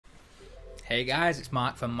Hey guys, it's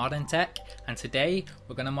Mark from Modern Tech, and today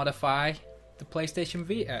we're going to modify the PlayStation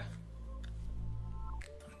Vita.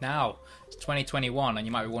 Now, it's 2021 and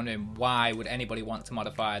you might be wondering, why would anybody want to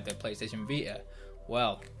modify the PlayStation Vita?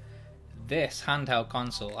 Well, this handheld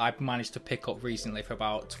console I've managed to pick up recently for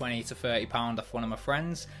about £20 to £30 off one of my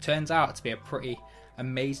friends. Turns out to be a pretty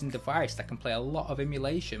amazing device that can play a lot of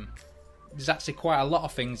emulation. There's actually quite a lot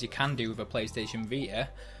of things you can do with a PlayStation Vita.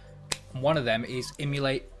 One of them is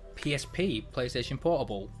emulate PSP, PlayStation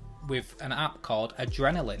Portable, with an app called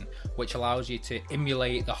Adrenaline, which allows you to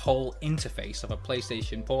emulate the whole interface of a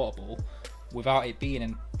PlayStation Portable without it being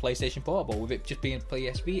in PlayStation Portable, with it just being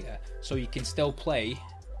PS Vita. So you can still play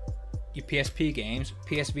your PSP games,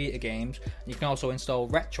 PS Vita games. You can also install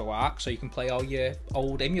RetroArch, so you can play all your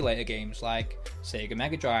old emulator games like Sega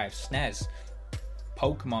Mega Drive, SNES,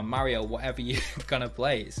 Pokemon, Mario, whatever you're gonna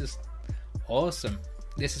play. It's just awesome.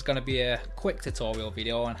 This is going to be a quick tutorial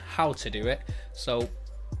video on how to do it, so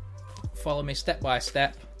follow me step by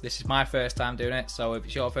step. This is my first time doing it, so if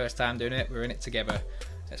it's your first time doing it, we're in it together.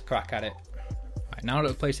 Let's crack at it. Right, now that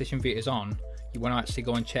the PlayStation Vita is on, you want to actually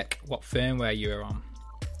go and check what firmware you're on.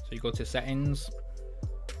 So you go to settings,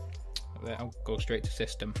 I'll go straight to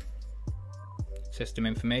system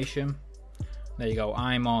information. There you go,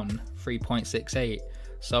 I'm on 3.68,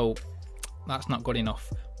 so that's not good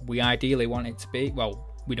enough. We ideally want it to be, well,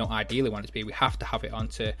 we don't ideally want it to be, we have to have it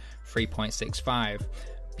onto 3.65.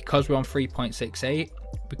 Because we're on 3.68,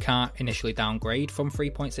 we can't initially downgrade from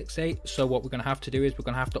 3.68, so what we're going to have to do is we're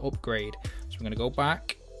going to have to upgrade. So we're going to go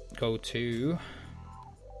back, go to,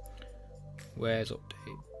 where's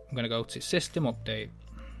update? I'm going to go to system update,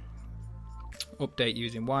 update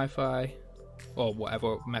using Wi-Fi, or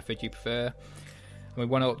whatever method you prefer. And we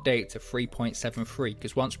want to update to 3.73,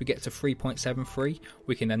 because once we get to 3.73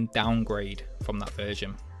 we can then downgrade from that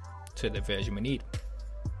version to the version we need.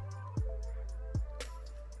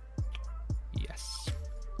 Yes.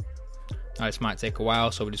 Now this might take a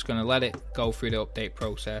while, so we're just going to let it go through the update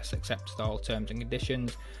process, accept all terms and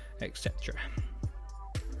conditions, etc.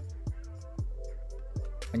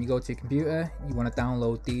 When you go to your computer, you want to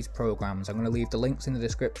download these programs. I'm going to leave the links in the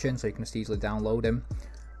description so you can just easily download them,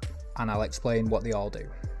 and I'll explain what they all do.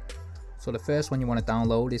 So the first one you want to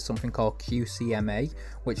download is something called QCMA,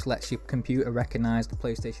 which lets your computer recognize the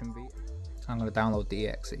PlayStation Vita. I'm going to download the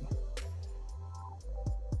exe.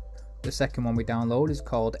 The second one we download is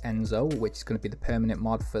called Enzo, which is going to be the permanent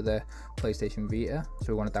mod for the PlayStation Vita.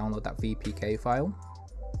 So we want to download that VPK file.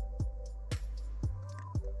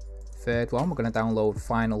 Third one, we're going to download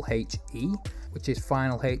Final HE, which is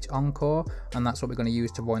Final H Encore, and that's what we're going to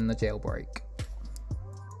use to run the jailbreak.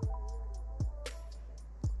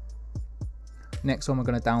 Next one we're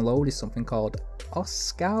going to download is something called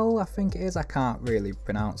Oscal, I think it is. I can't really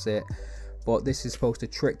pronounce it, but this is supposed to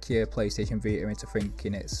trick your PlayStation Vita into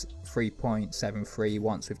thinking it's 3.73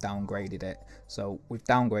 once we've downgraded it. So we've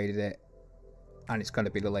downgraded it and it's going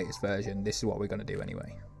to be the latest version. This is what we're going to do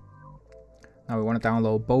anyway. Now we want to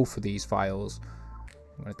download both of these files.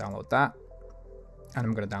 I'm going to download that, and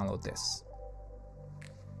I'm going to download this.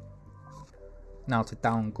 Now to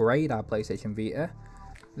downgrade our PlayStation Vita,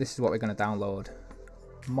 this is what we're going to download.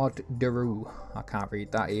 Modoru. I can't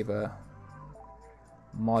read that either.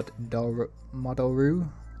 Modoru.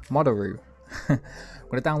 I'm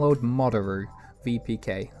going to download Modoru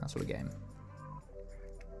VPK. That's what we're getting.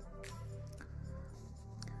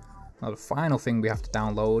 Now the final thing we have to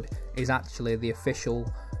download is actually the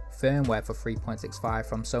official firmware for 3.65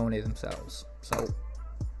 from Sony themselves. So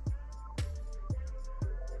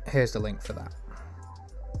here's the link for that.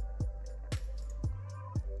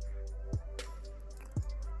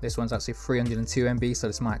 This one's actually 302 MB, so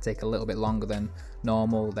this might take a little bit longer than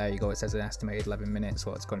normal. There you go, it says an estimated 11 minutes,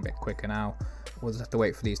 so it's going to be a bit quicker now. We'll just have to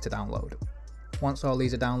wait for these to download. Once all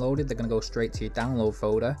these are downloaded, they're going to go straight to your download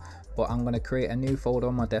folder, but I'm going to create a new folder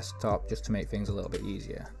on my desktop just to make things a little bit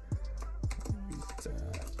easier.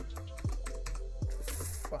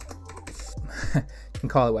 You can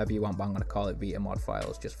call it whatever you want, but I'm going to call it Vita mod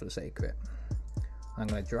files just for the sake of it. I'm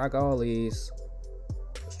going to drag all these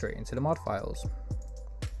straight into the mod files.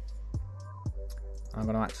 I'm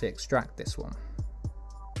going to actually extract this one.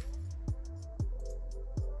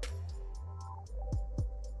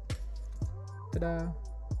 Ta-da!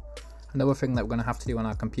 Another thing that we're going to have to do on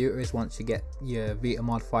our computer is, once you get your Vita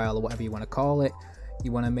mod file or whatever you want to call it,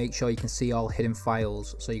 you want to make sure you can see all hidden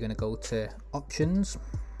files. So you're going to go to Options,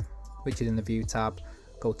 which is in the View tab,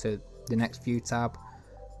 go to the next View tab,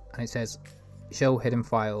 and it says Show Hidden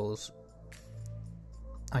Files,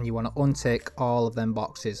 and you want to untick all of them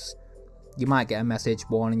boxes. You might get a message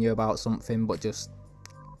warning you about something, but just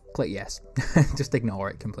click yes. Just ignore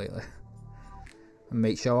it completely. and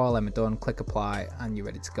make sure all them are done. Click apply and you're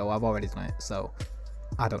ready to go. I've already done it, so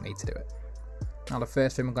I don't need to do it. Now the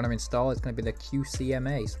first thing we're going to install is going to be the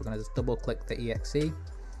QCMA, so we're going to just double click the exe,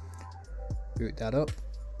 boot that up.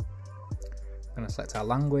 We're going to select our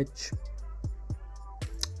language.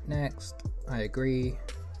 Next, I agree.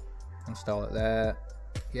 Install it there.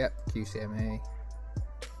 Yep, QCMA.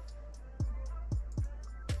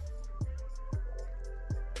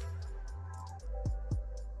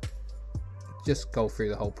 Just go through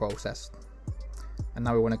the whole process. And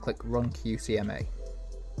now we want to click Run QCMA.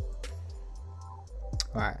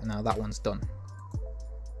 Right, now that one's done.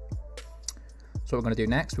 So what we're going to do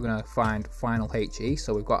next, we're going to find Final HE.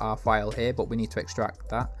 So we've got our file here, but we need to extract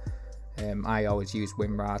that. I always use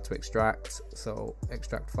WinRAR to extract. So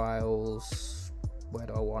extract files. Where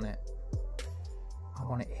do I want it? I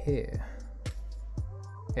want it here.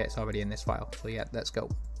 Yeah, it's already in this file. So yeah, let's go.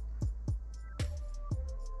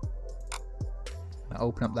 I'm going to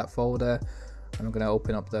open up that folder, and I'm going to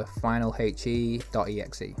open up the Final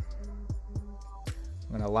HE.exe. I'm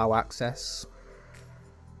going to allow access.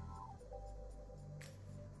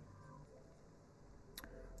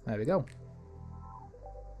 There we go.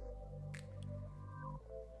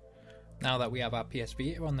 Now that we have our PS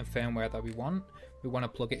Vita on the firmware that we want to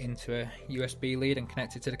plug it into a USB lead and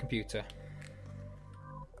connect it to the computer.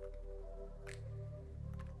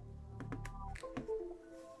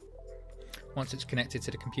 Once it's connected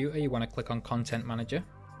to the computer, you want to click on Content Manager.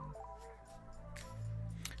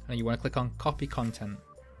 And you want to click on Copy Content.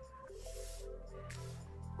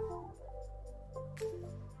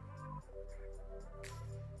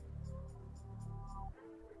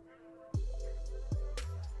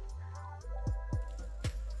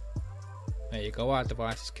 There you go, our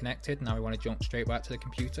device is connected. Now we want to jump straight back to the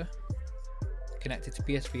computer. Connected to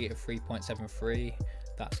PS Vita 3.73,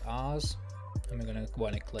 that's ours. And we're going to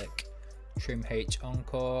want to click Trim H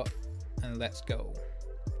Encore and let's go.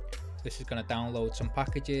 This is going to download some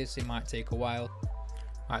packages, it might take a while.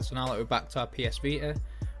 Alright, so now that we're back to our PS Vita,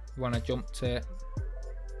 we want to jump to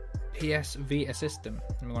PS Vita System.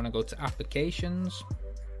 And we want to go to Applications,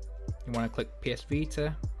 you want to click PS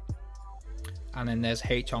Vita, and then there's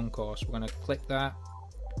H Encore, so we're going to click that.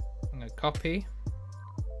 I'm going to copy.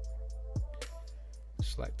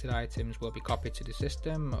 Selected items will be copied to the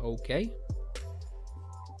system, okay.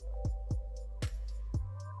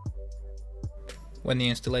 When the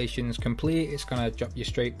installation is complete, it's going to drop you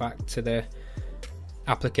straight back to the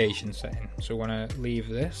application setting. So we want to leave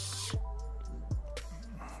this,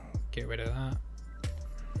 get rid of that.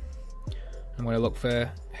 I'm going to look for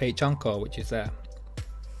H Encore, which is there.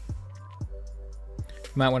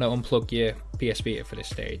 You might want to unplug your PS Vita for this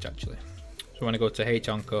stage actually. So we want to go to H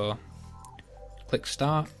Encore, click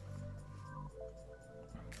Start.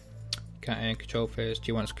 Can't control first. Do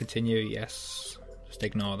you want to continue? Yes. Just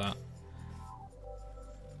ignore that.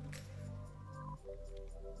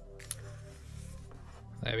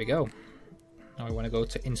 There we go. Now we want to go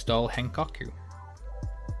to install Henkaku.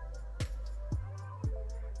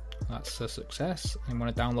 That's a success. And we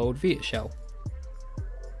want to download Vita Shell.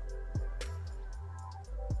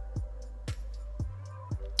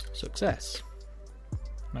 Success.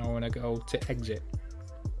 Now I want to go to exit.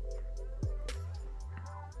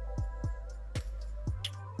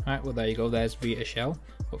 Alright, well there you go, there's Vita Shell.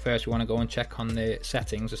 But first we want to go and check on the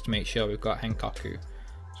settings just to make sure we've got Henkaku.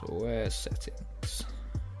 So where's settings?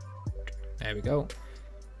 There we go.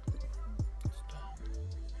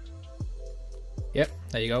 Yep,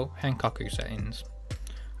 there you go, Henkaku settings.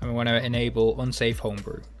 And we want to enable unsafe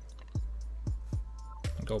homebrew.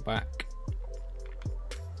 And go back.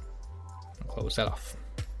 And close that off.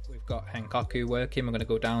 We've got Henkaku working. We're going to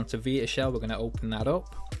go down to Vita Shell. We're going to open that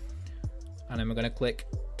up. And then we're going to click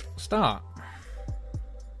Start.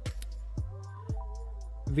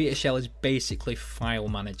 Vita Shell is basically file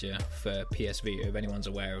manager for PS Vita, if anyone's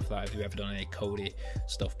aware of that. If you've ever done any Kodi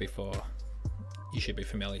stuff before, you should be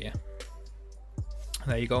familiar.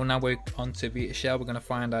 There you go, now we're on to Vita Shell. We're going to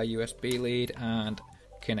find our USB lead and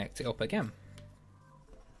connect it up again.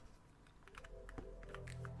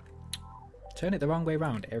 Turn it the wrong way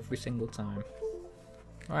around every single time.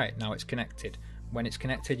 Right, now it's connected. When it's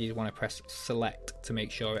connected, you want to press select to make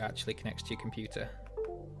sure it actually connects to your computer.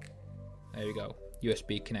 There you go.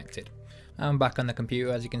 USB connected. I'm back on the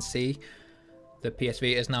computer. As you can see, the PS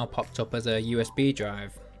Vita is now popped up as a USB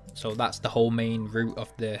drive. So that's the whole main root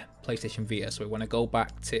of the PlayStation Vita. So we want to go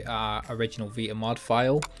back to our original Vita mod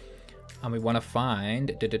file and we want to find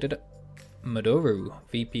Maduru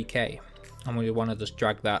VPK, and we want to just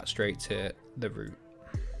drag that straight to the root.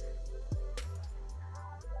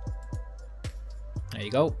 There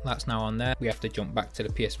you go, that's now on there. We have to jump back to the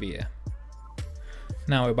PS Vita.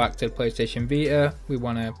 Now we're back to the PlayStation Vita. We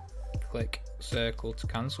want to click circle to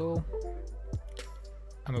cancel,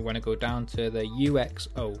 and we want to go down to the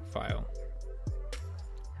UXO file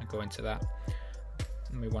and go into that,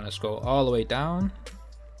 and we want to scroll all the way down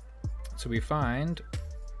so we find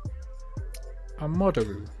a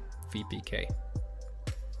Modaru VPK,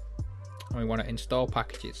 and we want to install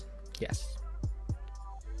packages. Yes.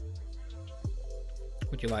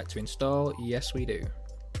 Would you like to install? Yes, we do.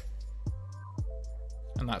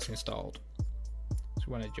 And that's installed. So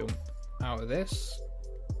we want to jump out of this,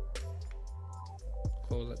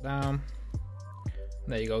 close it down.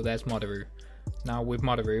 There you go, there's Modaru. Now with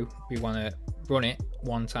Modaru, we want to run it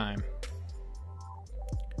one time.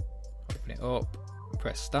 Open it up,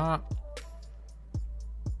 press start.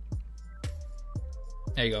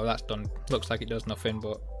 There you go, that's done. Looks like it does nothing,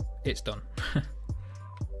 but it's done.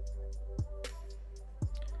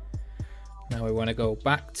 Now we want to go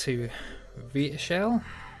back to Vita shell,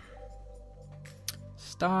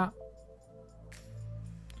 start,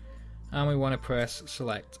 and we want to press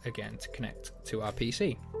select again to connect to our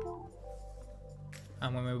PC.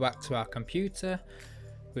 And when we're back to our computer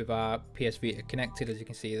with our PS Vita connected, as you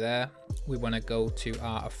can see there, we want to go to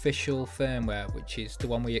our official firmware, which is the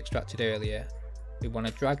one we extracted earlier. We want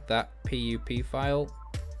to drag that PUP file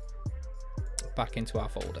back into our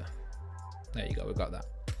folder. There you go, we've got that.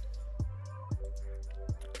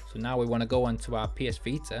 So now we want to go onto our PS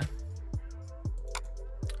Vita,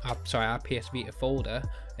 our PS Vita folder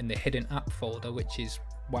in the hidden app folder, which is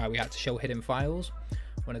why we had to show hidden files.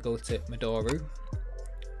 We want to go to Modaru,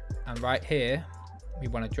 and right here we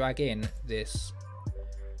want to drag in this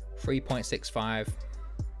 3.65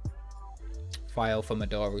 file for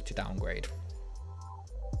Modaru to downgrade.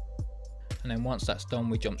 And then once that's done,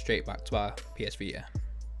 we jump straight back to our PS Vita.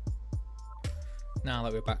 Now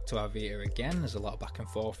that we're back to our Vita again, there's a lot of back and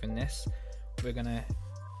forth in this. We're gonna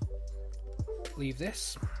leave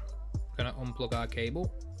this. We're gonna unplug our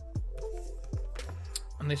cable,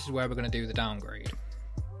 and this is where we're gonna do the downgrade.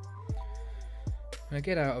 We're gonna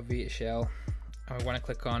get out of Vita shell, and we want to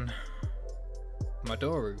click on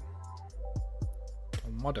Modaru,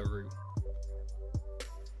 and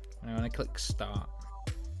I want to click start.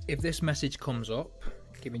 If this message comes up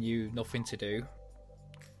giving you nothing to do,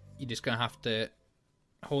 you're just gonna have to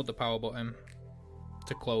hold the power button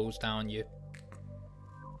to close down your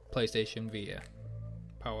PlayStation Vita.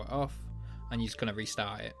 Power off, and you're just going to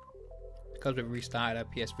restart it. Because we've restarted our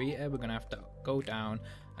PS Vita, we're going to have to go down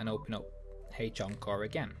and open up H Encore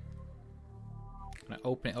again. I'm going to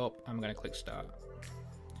open it up, I'm going to click start.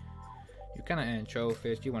 You cannot earn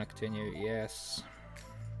trophies. Do you want to continue? Yes.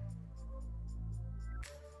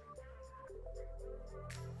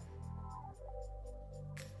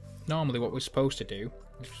 Normally what we're supposed to do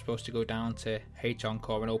is we're supposed to go down to H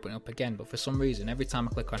Encore and open it up again, but for some reason every time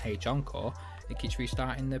I click on H Encore it keeps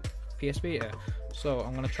restarting the PS Vita. So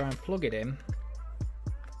I'm going to try and plug it in,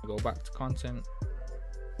 go back to content,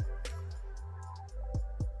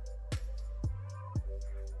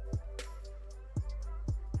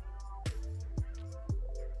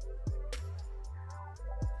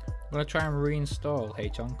 I'm going to try and reinstall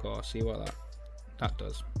H Encore, see what that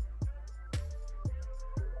does.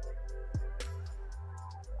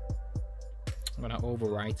 I'm going to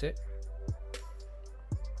overwrite it.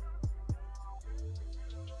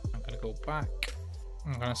 I'm going to go back.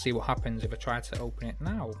 I'm going to see what happens if I try to open it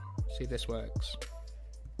now. See if this works.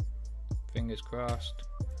 Fingers crossed.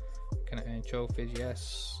 Can I earn trophies?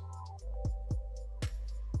 Yes.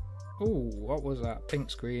 Ooh, what was that? Pink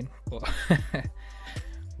screen. But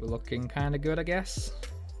we're looking kind of good, I guess.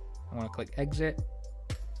 I want to click exit.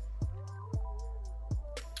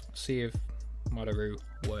 See if Modaru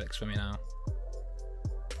works for me now.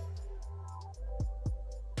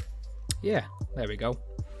 Yeah, there we go.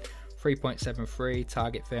 3.73,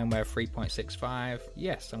 target firmware 3.65.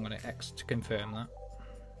 Yes, I'm going to X to confirm that.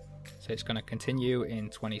 So it's going to continue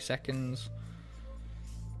in 20 seconds.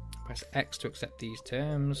 Press X to accept these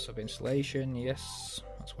terms of installation. Yes,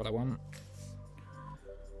 that's what I want.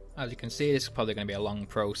 As you can see, this is probably going to be a long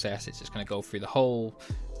process. It's just going to go through the whole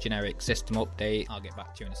generic system update. I'll get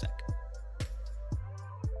back to you in a sec.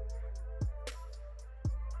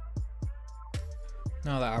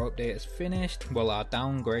 Now that our update is finished, well, our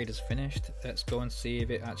downgrade is finished, let's go and see if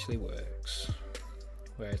it actually works.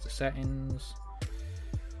 Where's the settings?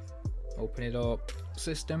 Open it up,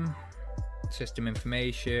 system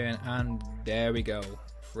information, and there we go,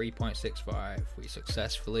 3.65. We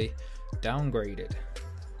successfully downgraded.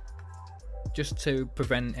 Just to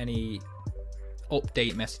prevent any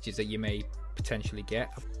update messages that you may potentially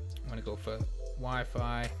get, I'm going to go for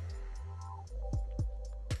Wi-Fi.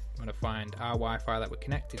 I'm I'm going to find our Wi-Fi that we're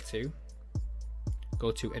connected to,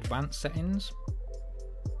 go to advanced settings,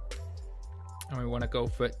 and we want to go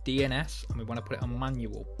for DNS, and we want to put it on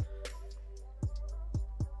manual.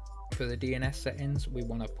 For the DNS settings, we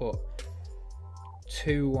want to put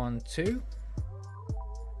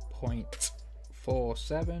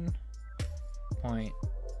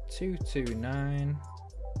 212.47.229.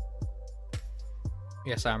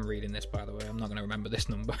 Yes, I'm reading this, by the way. I'm not going to remember this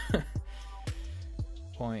number.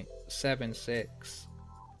 0.76.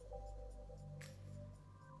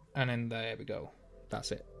 And then there we go.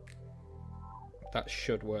 That's it. That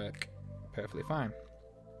should work perfectly fine.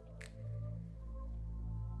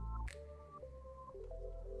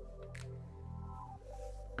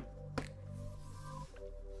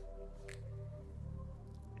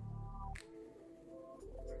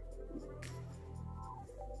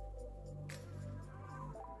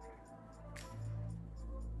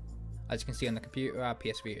 As you can see on the computer, our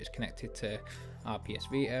PS Vita is connected to our PS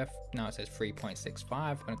Vita. Now it says 3.65.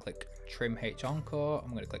 I'm going to click Trim H Encore.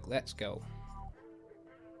 I'm going to click Let's Go.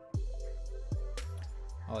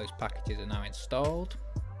 All these packages are now installed.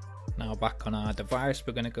 Now back on our device,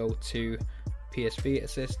 we're going to go to PS Vita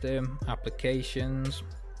System, Applications,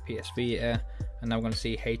 PS Vita, and now we're going to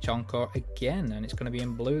see H Encore again, and it's going to be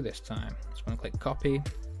in blue this time. So I'm going to click Copy.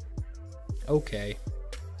 OK.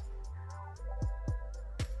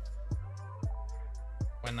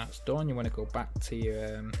 When that's done, you want to go back to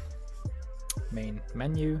your main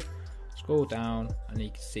menu, scroll down, and you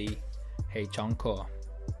can see H Encore.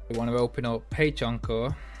 We want to open up H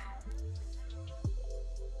Encore.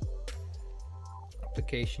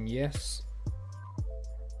 Application, yes.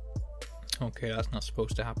 Okay, that's not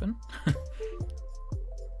supposed to happen.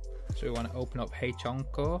 So we want to open up H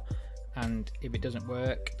Encore, and if it doesn't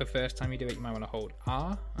work the first time you do it, you might want to hold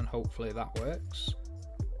R, and hopefully that works.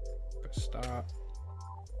 Press start.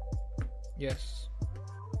 Yes.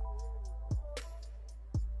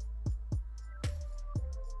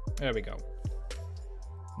 There we go.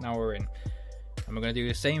 Now we're in. And we're going to do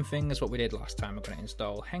the same thing as what we did last time. We're going to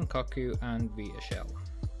install Henkaku and Vita Shell.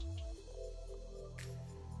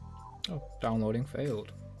 Oh, downloading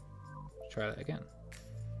failed. Let's try that again.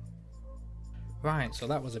 Right, so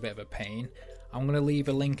that was a bit of a pain. I'm going to leave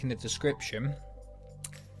a link in the description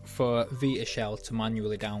for Vita Shell to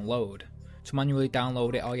manually download. To manually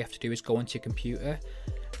download it, all you have to do is go into your computer,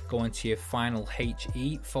 go into your final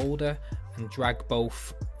HE folder, and drag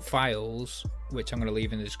both files, which I'm going to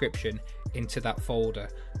leave in the description, into that folder.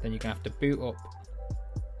 Then you're going to have to boot up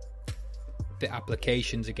the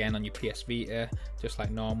applications again on your PS Vita, just like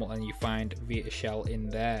normal, and you find Vita Shell in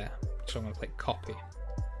there. So I'm going to click Copy.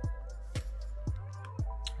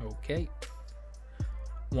 Okay.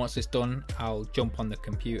 Once it's done, I'll jump on the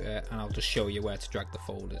computer and I'll just show you where to drag the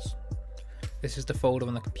folders. This is the folder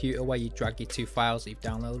on the computer where you drag your two files that you've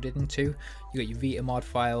downloaded into. You got your Vita mod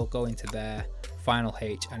file, go into there, Final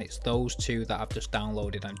H, and it's those two that I've just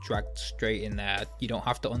downloaded and dragged straight in there. You don't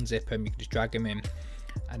have to unzip them, you can just drag them in,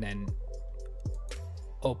 and then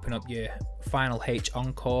open up your Final H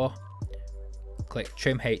Encore, click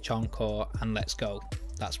Trim H Encore, and let's go.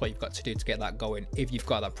 That's what you've got to do to get that going. If you've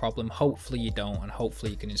got that problem, hopefully you don't, and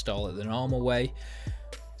hopefully you can install it the normal way,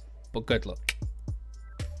 but good luck.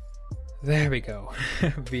 There we go.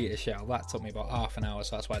 Vita Shell. That took me about half an hour,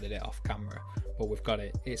 so that's why I did it off camera. But we've got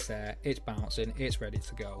it. It's there. It's bouncing. It's ready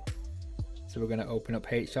to go. So we're going to open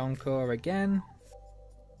up H Encore again.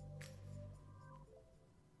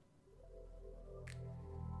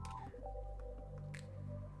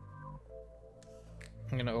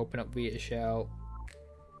 I'm going to open up Vita Shell.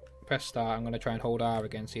 Press start. I'm going to try and hold R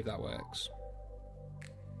again, see if that works.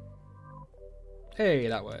 Hey,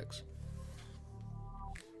 that works.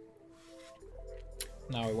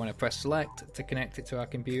 Now we want to press select to connect it to our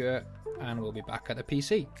computer, and we'll be back at the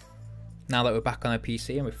PC. Now that we're back on the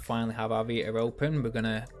PC and we finally have our Vita open, we're going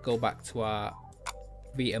to go back to our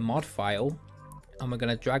Vita mod file, and we're going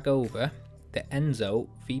to drag over the Enzo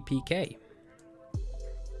VPK. I'm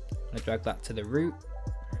going to drag that to the root.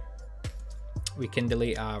 We can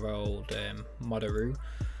delete our old Modaroo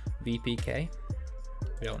VPK.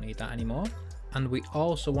 We don't need that anymore. And we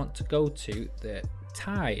also want to go to the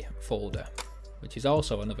Thai folder, which is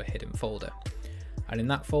also another hidden folder. And in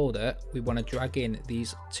that folder, we want to drag in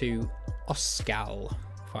these two Oscal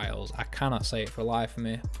files. I cannot say it for the life of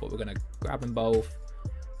me, but we're going to grab them both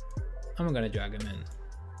and we're going to drag them in.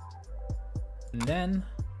 And then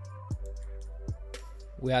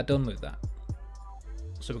we are done with that.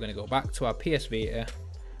 So we're going to go back to our PS Vita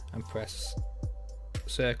and press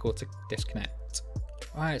circle to disconnect.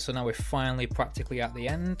 Alright, so now we're finally practically at the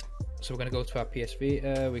end. So we're going to go to our PS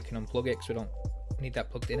Vita. We can unplug it because we don't need that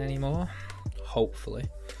plugged in anymore, hopefully.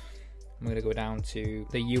 I'm going to go down to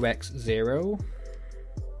the UX0,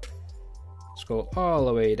 scroll all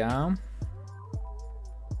the way down,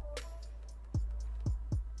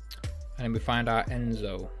 and then we find our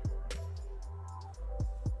Enzo.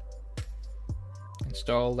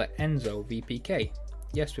 Install the Enzo VPK.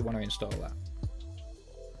 Yes, we want to install that.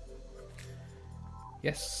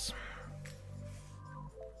 Yes.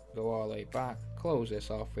 Go all the way back, close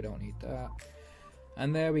this off, we don't need that.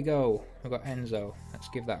 And there we go, we've got Enzo. Let's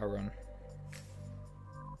give that a run.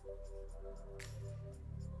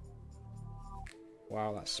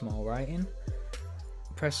 Wow, that's small writing.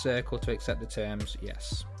 Press circle to accept the terms,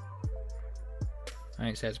 yes. And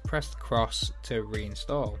it says press cross to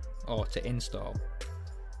reinstall, or to install.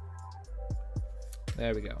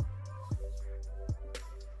 There we go.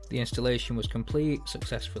 The installation was complete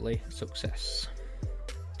successfully. Success.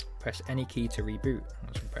 Press any key to reboot.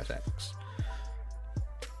 Let's press X.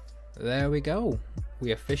 There we go.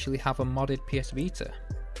 We officially have a modded PS Vita.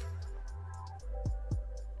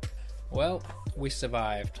 Well, we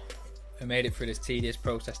survived. We made it through this tedious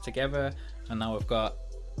process together, and now we've got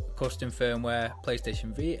custom firmware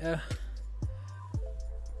PlayStation Vita.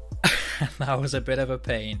 That was a bit of a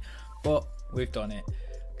pain, but we've done it.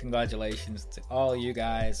 Congratulations to all you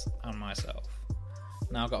guys and myself.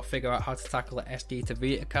 Now I've got to figure out how to tackle the SD to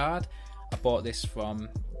Vita card. I bought this from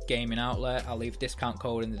Gaming Outlet. I'll leave discount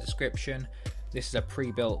code in the description. This is a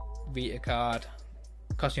pre-built Vita card.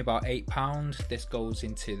 It cost me about £8. This goes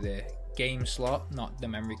into the game slot, not the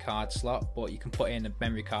memory card slot, but you can put in a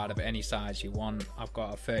memory card of any size you want. I've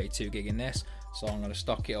got a 32 gig in this, so I'm going to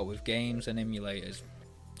stock it up with games and emulators.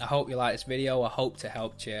 I hope you like this video. I hope to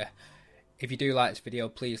help you. If you do like this video,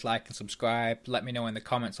 please like and subscribe. Let me know in the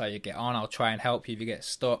comments how you get on. I'll try and help you if you get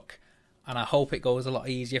stuck. And I hope it goes a lot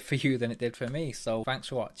easier for you than it did for me. So thanks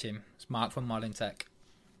for watching. It's Mark from Modding Tech.